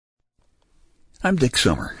I'm Dick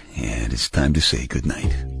Summer, and it's time to say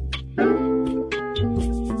goodnight.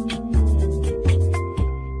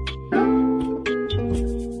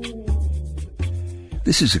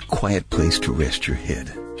 This is a quiet place to rest your head,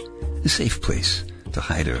 a safe place to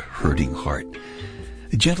hide a hurting heart,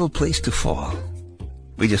 a gentle place to fall.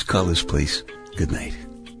 We just call this place goodnight.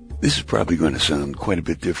 This is probably going to sound quite a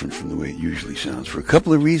bit different from the way it usually sounds for a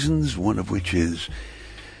couple of reasons, one of which is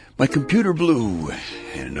my computer blew,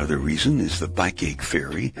 and another reason is the backache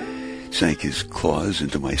fairy sank his claws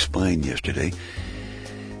into my spine yesterday.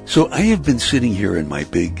 So I have been sitting here in my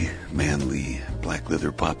big, manly, black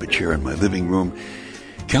leather papa chair in my living room,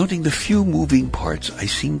 counting the few moving parts I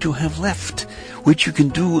seem to have left, which you can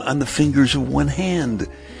do on the fingers of one hand.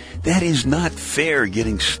 That is not fair,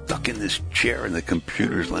 getting stuck in this chair and the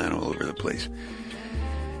computer's lying all over the place.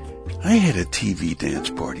 I had a TV dance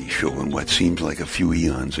party show in what seems like a few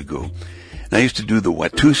eons ago. And I used to do the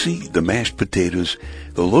Watusi, the mashed potatoes,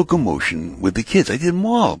 the locomotion with the kids. I did them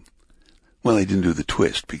all. Well, I didn't do the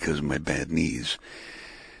twist because of my bad knees.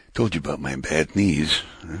 Told you about my bad knees.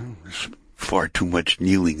 There's far too much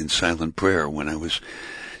kneeling and silent prayer when I was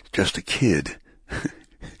just a kid.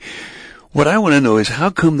 What I want to know is how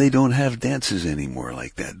come they don't have dances anymore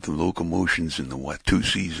like that? The locomotions and the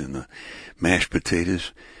Watusis and the mashed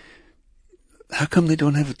potatoes. How come they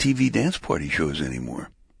don't have TV dance party shows anymore?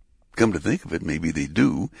 Come to think of it, maybe they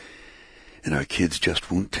do, and our kids just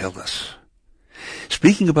won't tell us.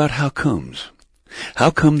 Speaking about how come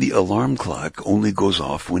the alarm clock only goes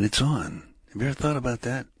off when it's on? Have you ever thought about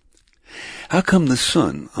that? How come the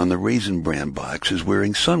son on the Raisin Bran box is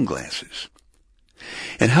wearing sunglasses?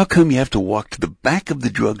 And how come you have to walk to the back of the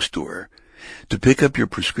drugstore to pick up your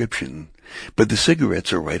prescription, but the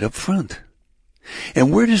cigarettes are right up front?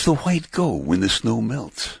 And where does the white go when the snow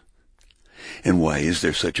melts? And why is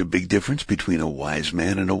there such a big difference between a wise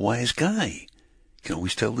man and a wise guy? You can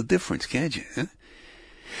always tell the difference, can't you? Huh?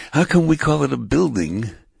 How come we call it a building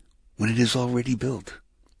when it is already built?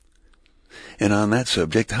 And on that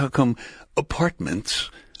subject, how come apartments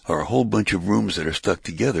are a whole bunch of rooms that are stuck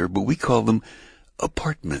together, but we call them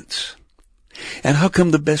apartments? And how come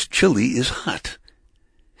the best chili is hot?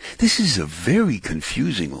 This is a very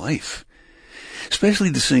confusing life. Especially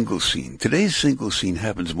the single scene. Today's single scene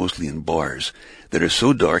happens mostly in bars that are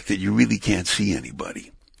so dark that you really can't see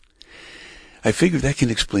anybody. I figure that can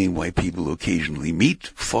explain why people occasionally meet,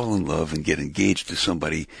 fall in love, and get engaged to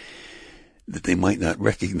somebody that they might not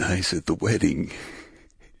recognize at the wedding.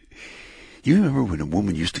 You remember when a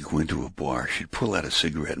woman used to go into a bar, she'd pull out a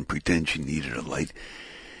cigarette and pretend she needed a light,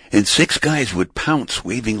 and 6 guys would pounce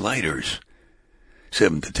waving lighters.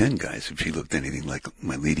 7 to 10 guys if she looked anything like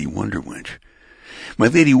my Lady Wonder Wench. My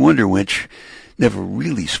Lady Wonder Wench never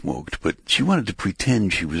really smoked, but she wanted to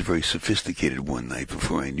pretend she was very sophisticated one night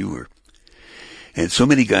before I knew her. And so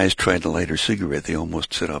many guys tried to light her cigarette, they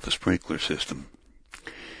almost set off a sprinkler system.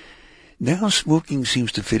 Now smoking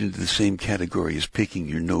seems to fit into the same category as picking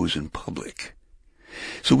your nose in public.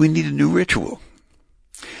 So we need a new ritual.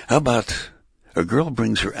 How about a girl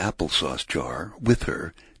brings her applesauce jar with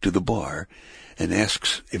her to the bar and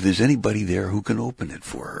asks if there's anybody there who can open it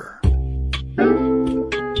for her?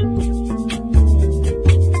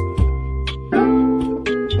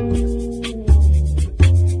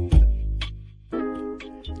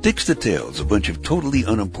 Dick's Details, a bunch of totally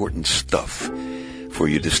unimportant stuff for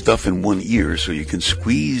you to stuff in one ear so you can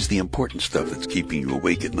squeeze the important stuff that's keeping you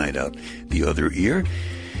awake at night out the other ear,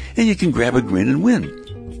 and you can grab a grin and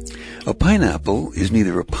win. A pineapple is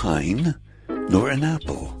neither a pine nor an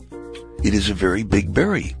apple. It is a very big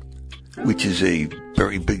berry, which is a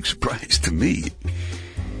very big surprise to me.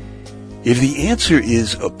 If the answer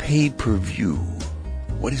is a pay-per-view,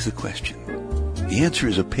 what is the question? The answer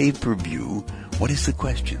is a pay-per-view. What is the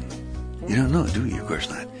question? You don't know, do you? Of course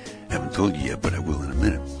not. I haven't told you yet, but I will in a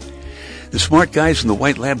minute. The smart guys in the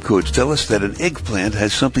white lab coats tell us that an eggplant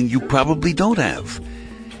has something you probably don't have.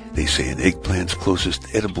 They say an eggplant's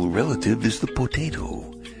closest edible relative is the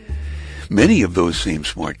potato. Many of those same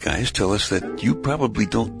smart guys tell us that you probably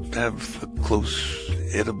don't have a close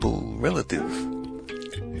edible relative.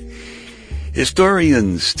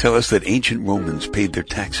 Historians tell us that ancient Romans paid their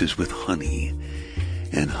taxes with honey,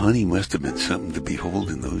 and honey must have been something to behold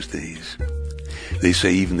in those days. They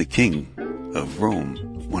say even the king of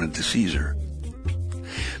Rome wanted to Caesar.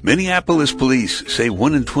 Minneapolis police say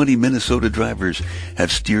 1 in 20 Minnesota drivers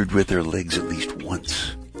have steered with their legs at least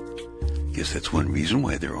once. Guess that's one reason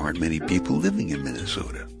why there aren't many people living in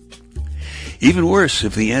Minnesota. Even worse,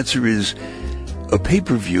 if the answer is a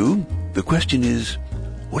pay-per-view, the question is,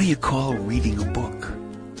 what do you call reading a book?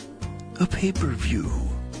 A pay-per-view.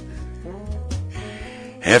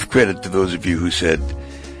 Half credit to those of you who said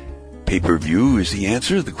pay-per-view is the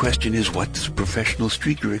answer. The question is, what does a professional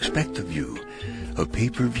streaker expect of you? A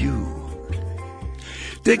pay-per-view.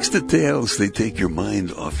 Dick's Details, they take your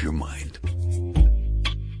mind off your mind.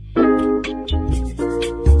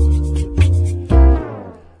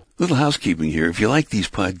 Little housekeeping here. If you like these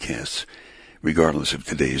podcasts, regardless of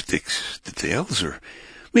today's Dick's Details, or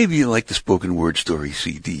maybe you like the spoken word story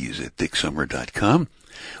CDs at dicksummer.com,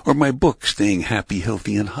 or my book, Staying Happy,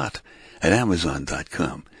 Healthy, and Hot, at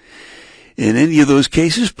amazon.com. In any of those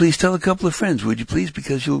cases, please tell a couple of friends, would you please?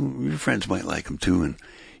 Because your friends might like them too, and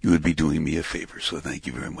you would be doing me a favor, so thank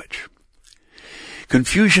you very much.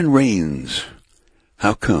 Confusion reigns.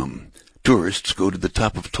 How come? Tourists go to the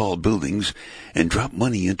top of tall buildings and drop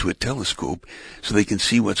money into a telescope so they can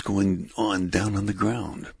see what's going on down on the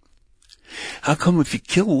ground. How come if you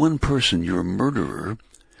kill one person, you're a murderer,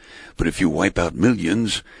 but if you wipe out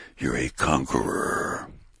millions, you're a conqueror?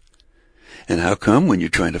 And how come when you're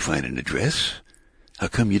trying to find an address, how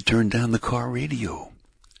come you turn down the car radio?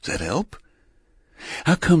 Does that help?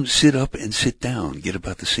 How come sit up and sit down get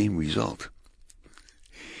about the same result?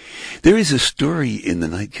 There is a story in the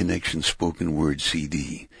Night Connection spoken word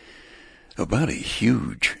CD about a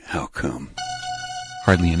huge how come.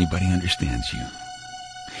 Hardly anybody understands you.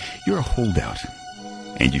 You're a holdout,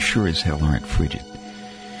 and you sure as hell aren't frigid.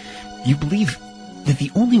 You believe that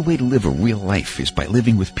the only way to live a real life is by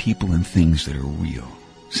living with people and things that are real.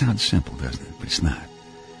 Sounds simple, doesn't it? But it's not.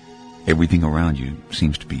 Everything around you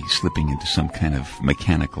seems to be slipping into some kind of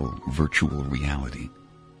mechanical, virtual reality.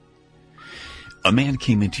 A man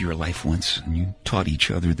came into your life once, and you taught each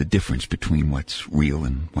other the difference between what's real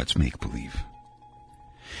and what's make-believe.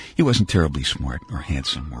 He wasn't terribly smart or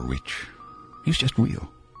handsome or rich. He was just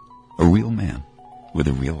real. A real man with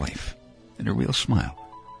a real life and a real smile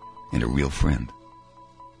and a real friend.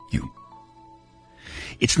 You.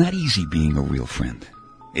 It's not easy being a real friend.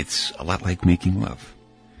 It's a lot like making love.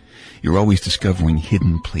 You're always discovering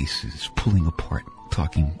hidden places, pulling apart,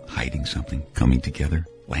 talking, hiding something, coming together,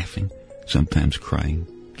 laughing, sometimes crying,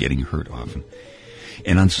 getting hurt often,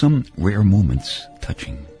 and on some rare moments,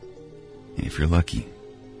 touching. And if you're lucky,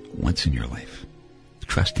 once in your life,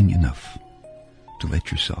 trusting enough to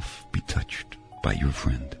let yourself be touched by your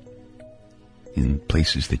friend in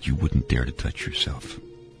places that you wouldn't dare to touch yourself.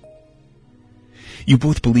 You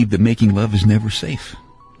both believe that making love is never safe,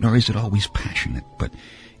 nor is it always passionate, but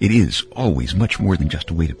it is always much more than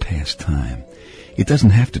just a way to pass time. It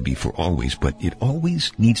doesn't have to be for always, but it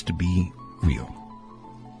always needs to be real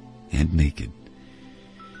and naked.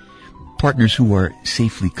 Partners who are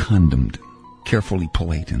safely condomed, carefully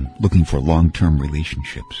polite, and looking for long-term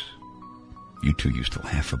relationships. You two used to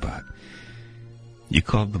laugh about. You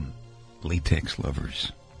called them latex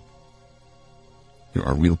lovers. There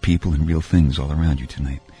are real people and real things all around you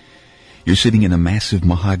tonight. You're sitting in a massive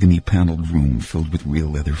mahogany-paneled room filled with real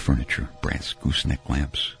leather furniture, brass gooseneck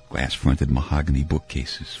lamps, glass-fronted mahogany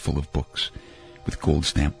bookcases full of books with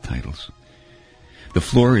gold-stamped titles. The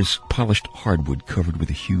floor is polished hardwood covered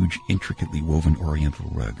with a huge, intricately woven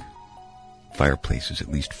oriental rug. Fireplace is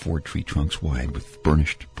at least 4 tree trunks wide with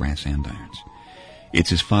burnished brass andirons.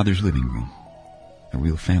 It's his father's living room, a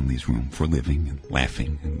real family's room for living and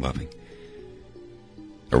laughing and loving.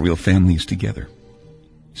 A real family is together,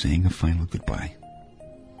 saying a final goodbye.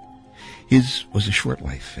 His was a short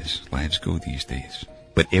life, as lives go these days,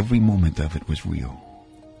 but every moment of it was real,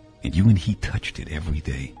 and you and he touched it every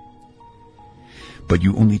day. But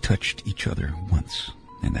you only touched each other once,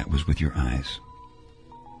 and that was with your eyes.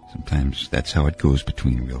 Sometimes that's how it goes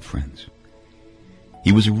between real friends.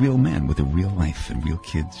 He was a real man with a real life and real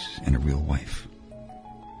kids and a real wife.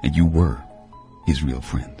 And you were his real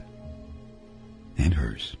friend. And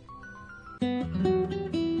hers.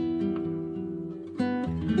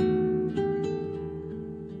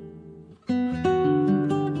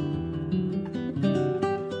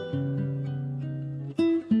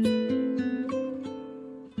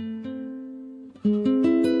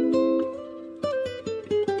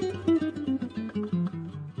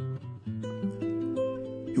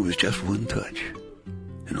 It was just one touch,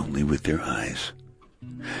 and only with their eyes.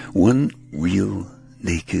 One real,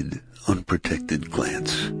 naked, unprotected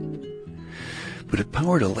glance. But it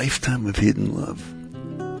powered a lifetime of hidden love.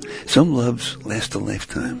 Some loves last a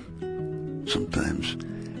lifetime. Sometimes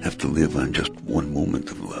have to live on just one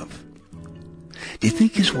moment of love. Do you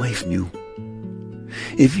think his wife knew?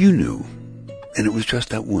 If you knew, and it was just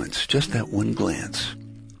that once, just that one glance,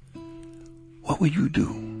 what would you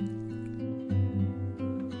do?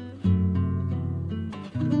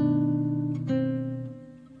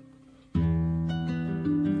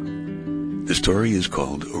 The story is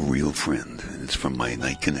called A Real Friend, and it's from my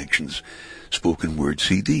Night Connections spoken word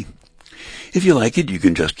CD. If you like it, you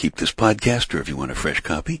can just keep this podcast, or if you want a fresh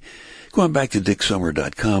copy, go on back to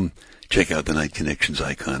dicksummer.com, check out the Night Connections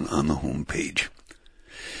icon on the home page.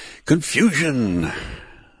 Confusion!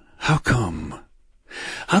 How come?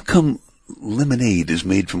 How come lemonade is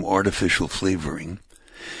made from artificial flavoring,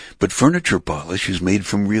 but furniture polish is made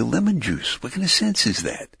from real lemon juice? What kind of sense is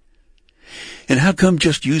that? And how come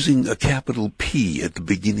just using a capital P at the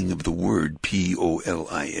beginning of the word,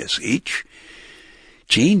 Polish,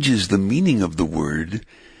 changes the meaning of the word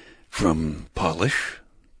from polish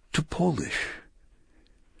to Polish?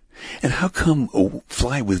 And how come a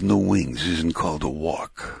fly with no wings isn't called a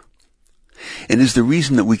walk? And is the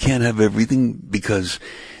reason that we can't have everything because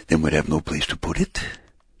then we'd have no place to put it?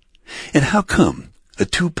 And how come a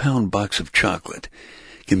 2-pound box of chocolate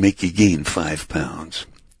can make you gain 5 pounds?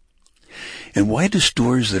 And why do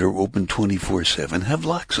stores that are open 24/7 have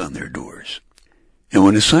locks on their doors? And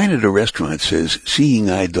when a sign at a restaurant says, "Seeing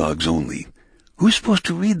eye dogs only," who's supposed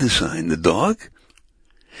to read the sign? The dog?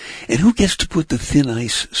 And who gets to put the thin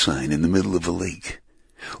ice sign in the middle of a lake?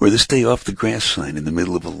 Or the stay off the grass sign in the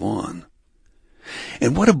middle of a lawn?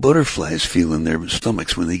 And what do butterflies feel in their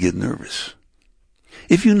stomachs when they get nervous?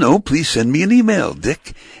 If you know, please send me an email.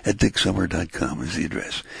 dick@dicksummer.com is the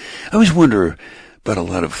address. I always wonder about a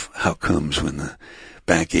lot of how comes when the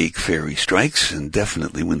backache fairy strikes, and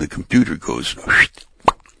definitely when the computer goes. Of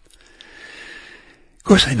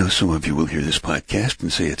course, I know some of you will hear this podcast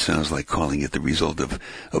and say it sounds like calling it the result of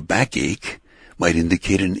a backache might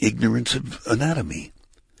indicate an ignorance of anatomy.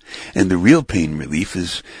 And the real pain relief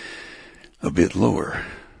is a bit lower.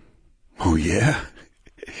 Oh, yeah?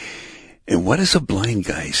 And what does a blind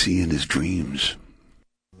guy see in his dreams?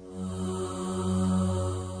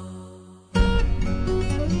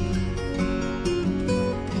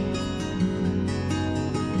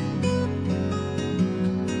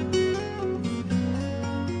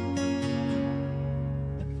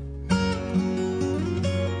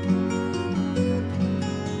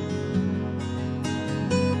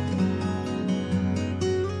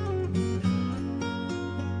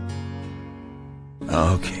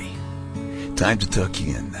 Okay, time to tuck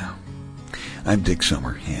you in now. I'm Dick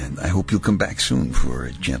Summer, and I hope you'll come back soon for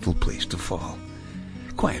a gentle place to fall.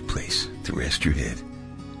 Quiet place to rest your head.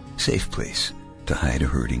 Safe place to hide a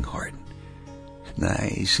hurting heart.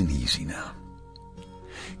 Nice and easy now.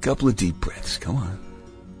 Couple of deep breaths, come on.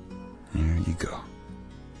 There you go.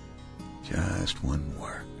 Just one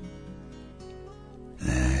more.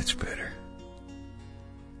 That's better.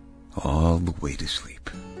 All the way to sleep.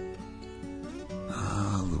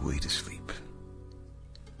 All the way to sleep.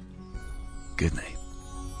 Good night.